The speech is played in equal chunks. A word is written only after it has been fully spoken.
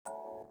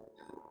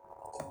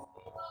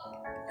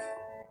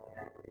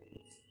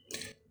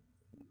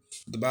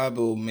The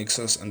Bible makes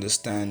us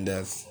understand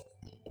that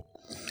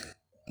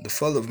the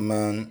fall of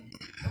man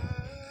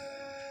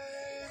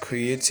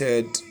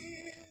created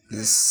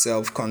this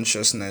self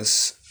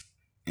consciousness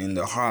in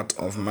the heart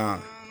of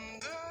man.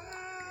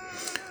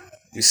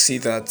 You see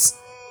that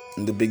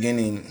in the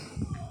beginning,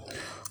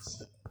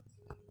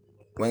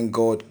 when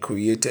God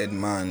created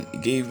man, He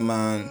gave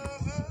man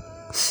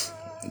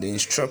the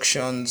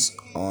instructions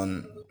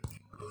on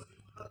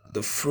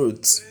the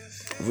fruit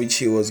which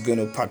he was going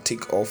to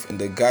partake of in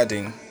the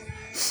garden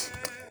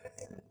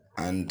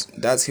and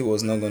that he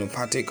was not going to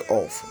partake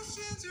of.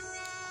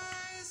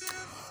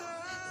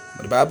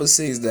 But the Bible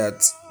says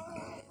that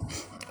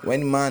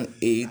when man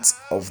ate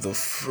of the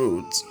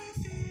fruit,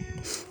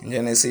 in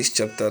Genesis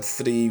chapter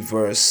 3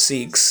 verse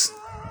 6,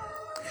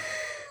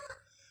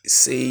 it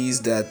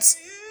says that,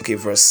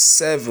 verse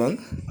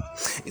 7,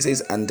 it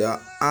says, and the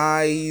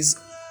eyes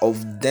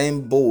of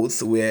them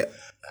both were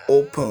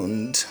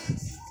opened,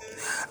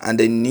 and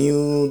they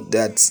knew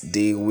that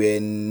they were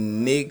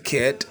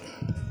naked,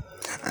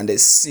 and they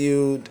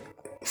sewed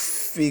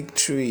fig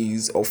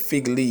trees or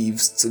fig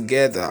leaves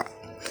together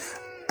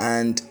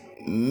and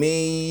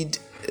made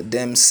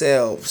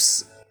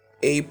themselves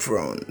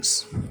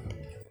aprons.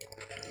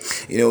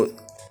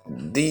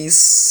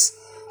 This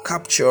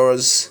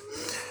captures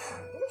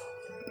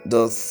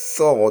the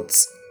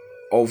thoughts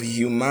of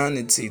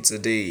humanity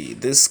today.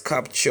 This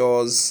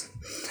captures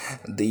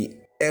the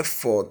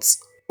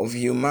efforts of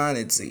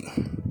humanity.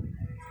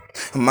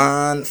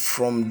 Man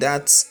from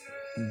that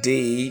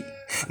day,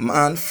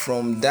 man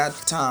from that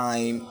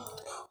time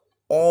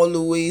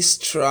always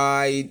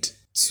tried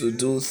to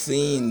do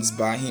things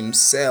by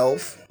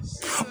himself,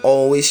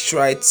 always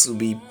tried to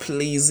be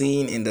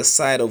pleasing in the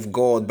sight of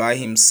God by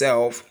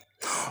himself,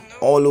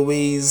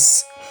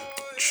 always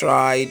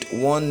tried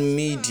one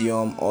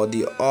medium or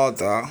the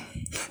other,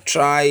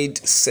 tried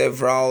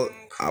several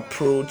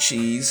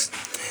approaches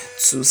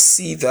to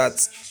see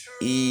that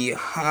he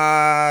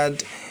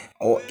had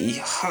or he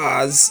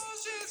has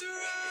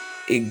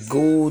a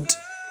good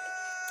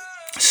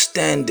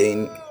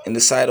standing in the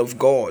sight of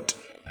God.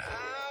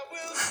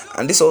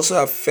 And this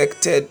also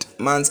affected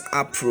man's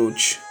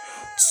approach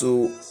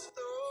to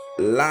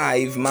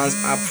life,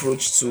 man's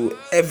approach to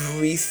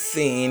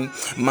everything,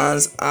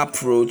 man's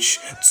approach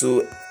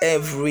to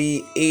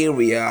every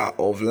area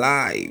of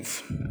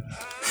life.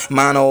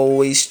 Man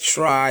always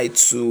tried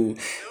to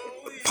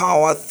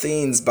power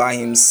things by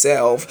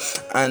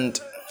himself, and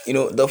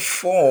the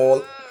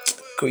fall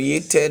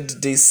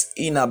created this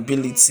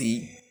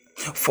inability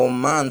for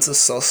man to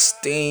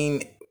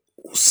sustain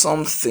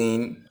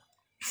something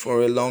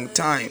for a long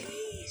time.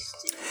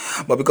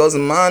 But because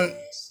man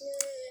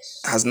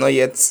has not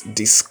yet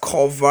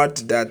discovered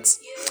that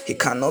he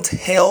cannot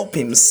help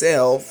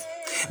himself,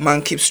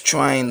 man keeps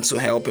trying to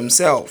help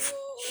himself.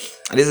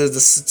 And this is the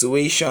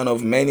situation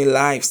of many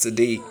lives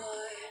today.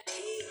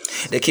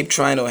 They keep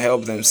trying to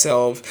help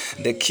themselves.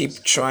 They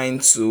keep trying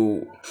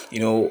to,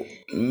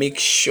 make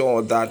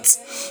sure that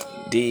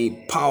they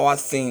power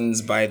things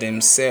by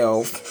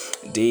themselves.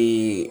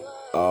 They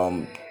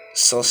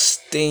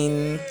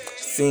sustain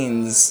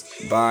things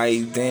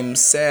by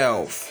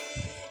themselves.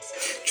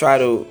 Try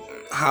to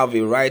have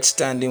a right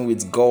standing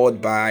with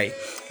God by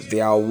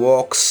their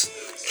works.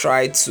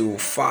 Try to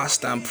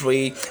fast and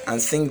pray and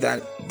think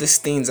that these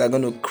things are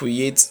going to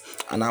create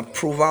an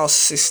approval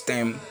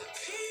system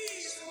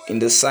in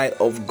the sight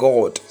of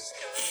God.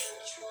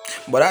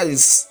 But that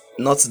is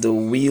not the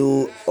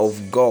will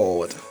of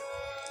God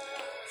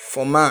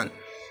for man.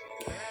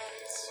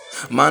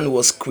 Man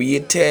was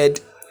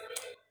created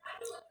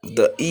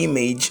the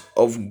image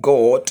of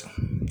God.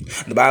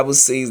 The Bible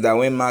says that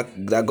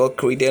that God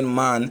created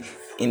man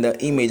in the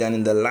image and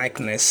in the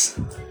likeness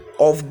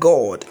of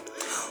God.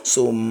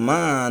 So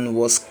man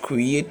was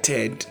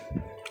created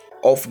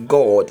of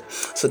God.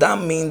 So that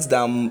means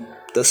that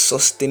the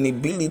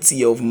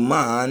sustainability of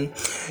man,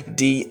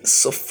 the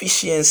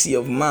sufficiency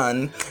of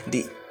man,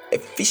 the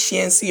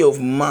efficiency of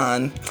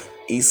man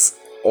is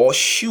or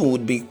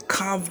should be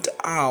carved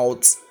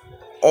out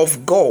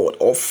of God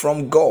or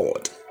from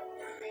God.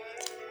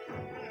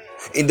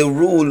 In the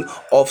rule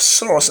of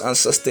source and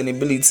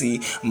sustainability,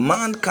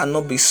 man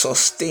cannot be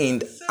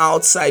sustained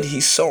outside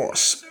his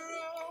source.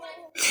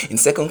 In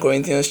 2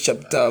 Corinthians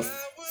chapter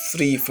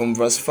 3 from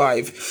verse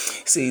 5,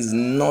 it says,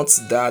 not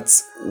that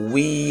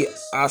we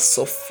are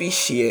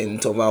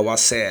sufficient of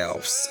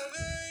ourselves,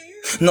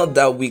 not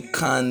that we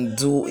can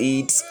do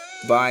it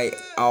by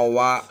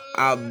our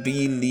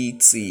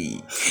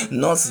ability,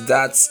 not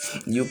that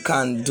you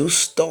can do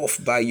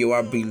stuff by your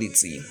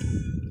ability.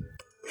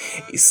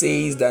 It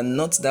says that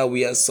not that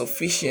we are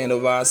sufficient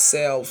of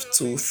ourselves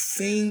to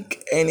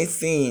think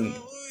anything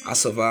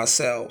as of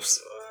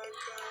ourselves.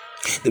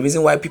 The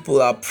reason why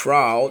people are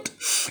proud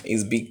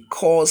is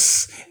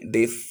because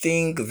they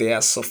think they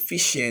are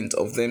sufficient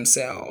of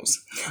themselves.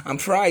 And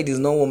pride is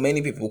not what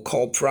many people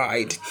call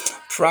pride.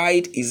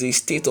 Pride is a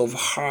state of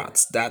heart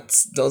that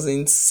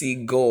doesn't see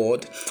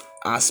God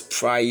as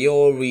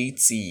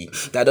priority,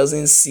 that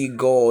doesn't see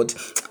God,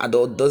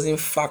 and doesn't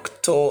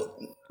factor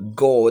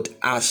God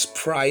as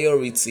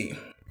priority.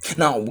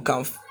 Now,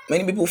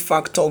 many people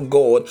factor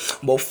God,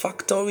 but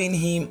factoring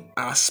him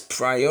as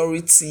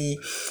priority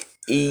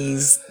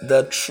is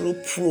the true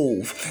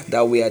proof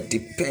that we are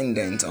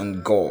dependent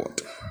on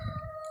God.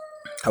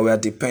 That we are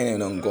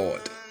dependent on God.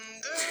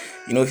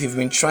 If you've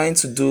been trying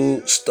to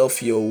do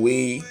stuff your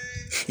way,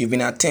 you've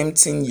been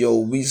attempting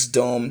your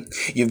wisdom,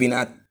 you've been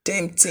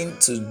attempting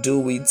to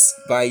do it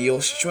by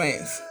your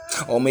strength,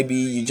 or maybe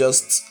you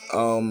just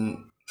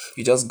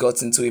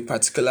got into a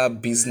particular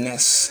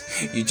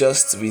business, you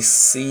just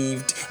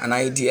received an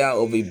idea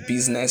of a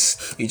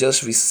business, you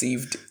just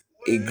received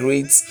a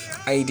great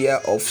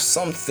idea of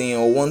something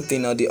or one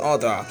thing or the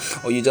other,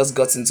 or you just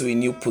got into a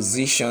new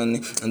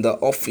position in the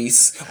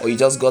office, or you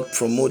just got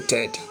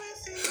promoted.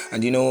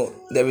 And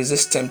there is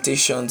this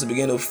temptation to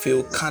begin to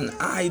feel, can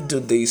I do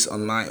this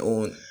on my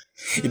own?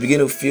 You begin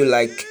to feel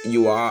like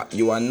you are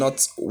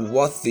not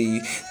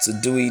worthy to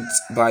do it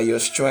by your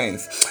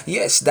strength.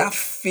 Yes, that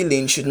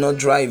feeling should not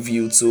drive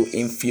you to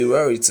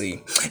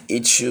inferiority.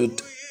 It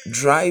should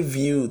drive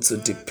you to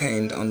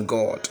depend on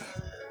God.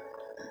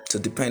 To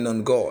depend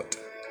on God.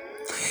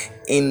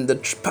 In the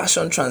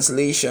Passion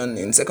Translation,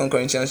 in 2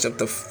 Corinthians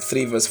chapter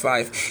 3 verse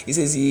 5, it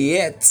says,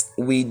 yet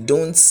we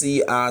don't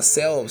see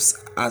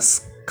ourselves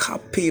as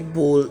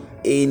capable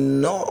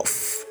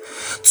enough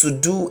to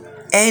do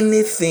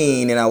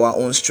anything in our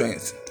own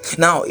strength.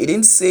 Now, it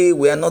didn't say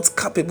we are not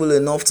capable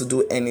enough to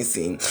do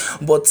anything,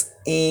 but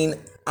in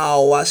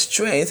our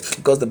strength,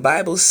 because the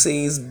Bible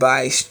says,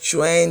 by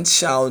strength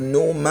shall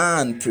no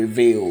man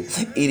prevail.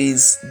 It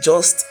is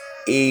just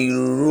a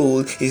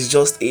rule, is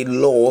just a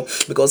law,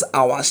 because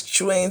our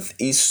strength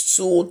is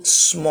so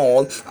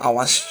small,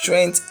 our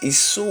strength is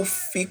so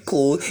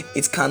fickle,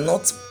 it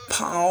cannot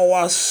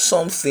power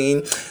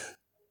something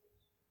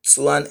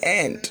to an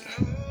end.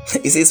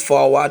 It says, for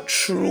our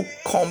true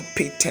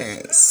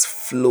competence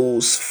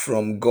flows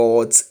from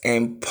God's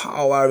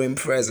empowering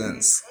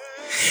presence.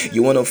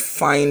 You want to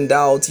find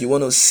out, you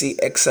want to see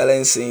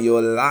excellence in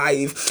your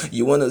life,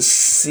 you want to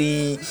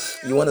see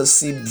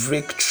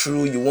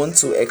breakthrough, you want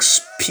to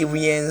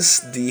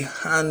experience the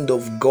hand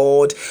of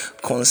God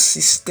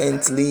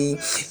consistently.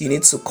 You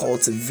need to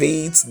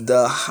cultivate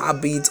the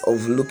habit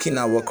of looking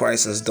at what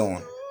Christ has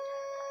done,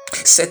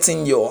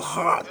 setting your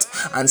heart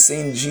and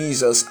saying,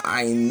 Jesus,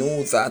 I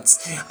know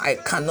that I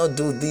cannot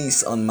do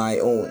this on my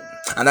own,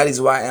 and that is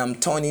why I am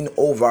turning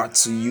over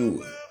to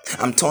you.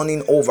 I'm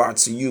turning over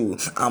to you.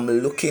 I'm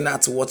looking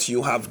at what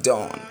you have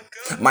done.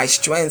 My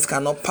strength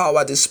cannot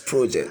power this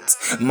project.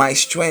 My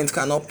strength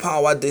cannot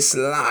power this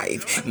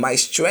life. My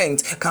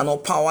strength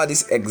cannot power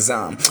this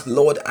exam.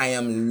 Lord, I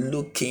am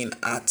looking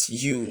at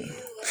you.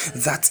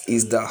 That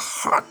is the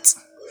heart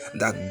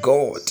that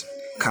God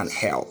can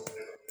help.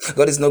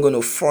 God is not going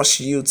to force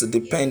you to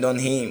depend on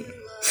him.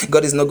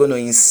 God is not going to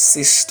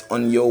insist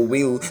on your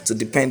will to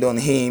depend on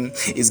him.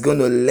 He's going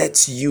to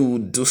let you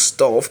do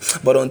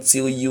stuff, but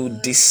until you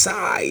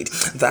decide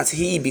that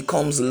he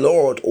becomes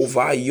Lord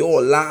over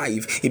your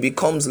life, he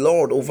becomes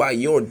Lord over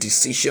your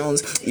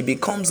decisions, he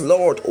becomes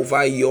Lord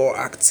over your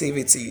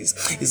activities,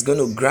 he's going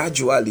to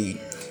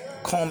gradually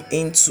come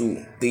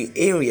into the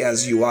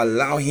areas you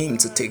allow him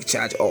to take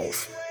charge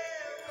of.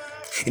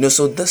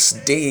 So this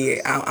day,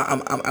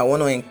 I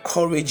want to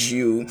encourage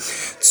you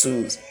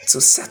to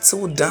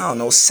settle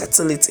down, or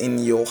settle it in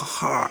your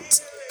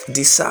heart.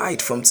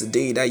 Decide from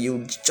today that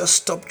you just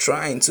stop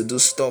trying to do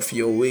stuff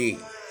your way.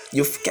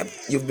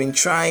 You've been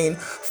trying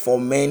for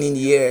many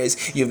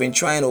years. You've been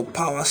trying to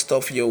power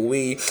stuff your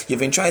way. You've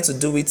been trying to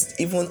do it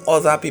even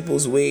other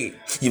people's way.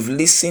 You've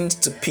listened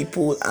to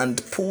people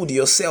and pulled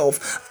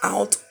yourself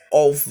out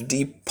of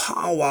the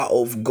power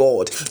of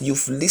God.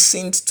 You've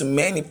listened to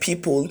many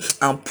people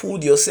and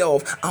pulled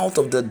yourself out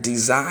of the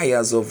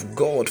desires of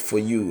God for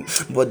you.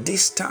 But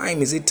this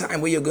time is a time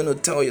where you're going to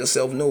tell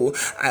yourself, no,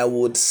 I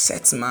would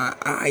set my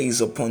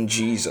eyes upon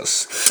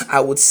Jesus.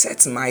 I would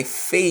set my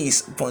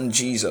face upon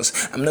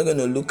Jesus. I'm not going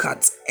to look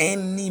at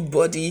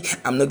anybody.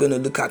 I'm not going to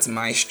look at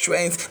my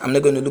strength. I'm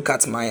not going to look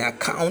at my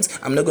account.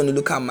 I'm not going to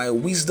look at my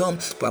wisdom,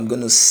 but I'm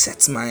going to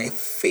set my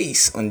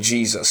face on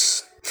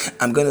Jesus.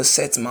 I'm going to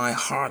set my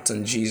heart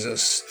on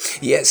Jesus.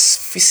 Yes,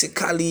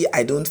 physically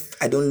I don't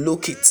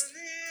look it.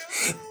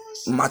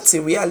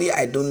 Materially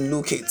I don't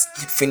look it.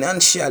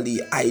 Financially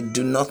I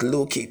do not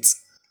look it.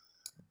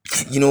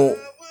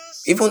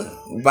 Even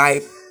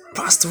by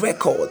past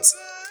records,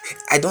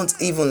 I don't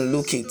even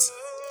look it.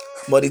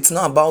 But it's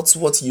not about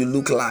what you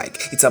look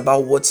like. It's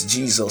about what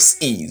Jesus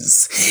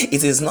is.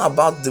 It is not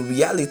about the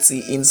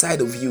reality inside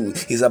of you.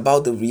 It's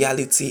about the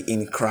reality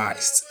in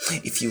Christ.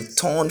 If you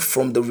turn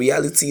from the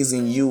realities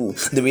in you,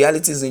 the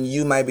realities in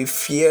you might be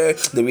fear.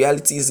 The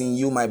realities in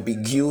you might be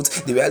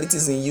guilt. The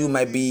realities in you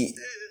might be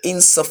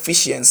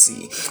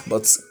insufficiency.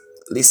 But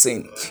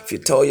listen, if you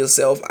tell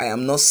yourself, I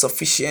am not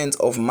sufficient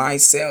of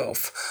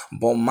myself,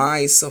 but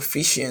my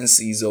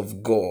sufficiency is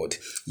of God,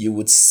 you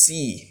would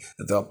see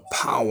the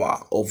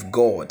power of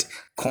God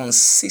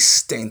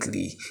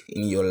consistently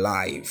in your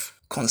life.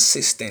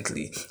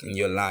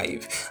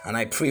 And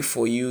I pray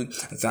for you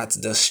that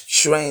the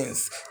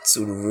strength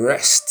to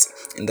rest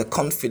in the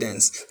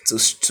confidence,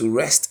 to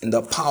rest in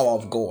the power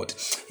of God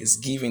is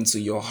given to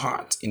your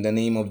heart in the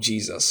name of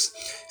Jesus.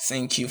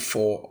 Thank you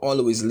for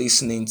always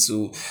listening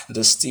to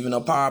the Stephen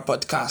Opara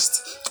podcast.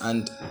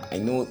 And I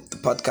know the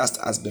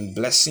podcast has been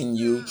blessing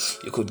you.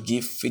 You could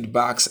give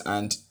feedbacks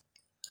and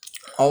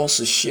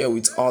also share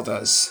with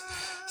others.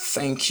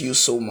 Thank you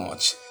so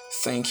much.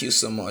 Thank you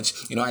so much.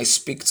 I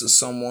speak to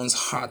someone's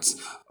heart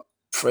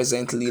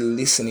presently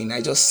listening.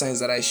 I just sense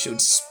that I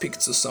should speak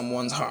to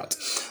someone's heart.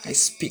 I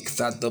speak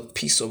that the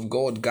peace of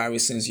God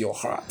garrisons your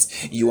heart.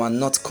 You are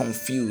not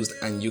confused,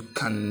 and you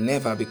can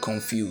never be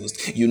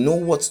confused. You know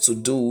what to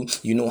do,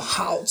 you know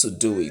how to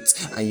do it,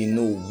 and you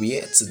know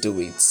where to do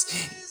it.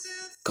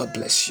 God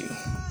bless you.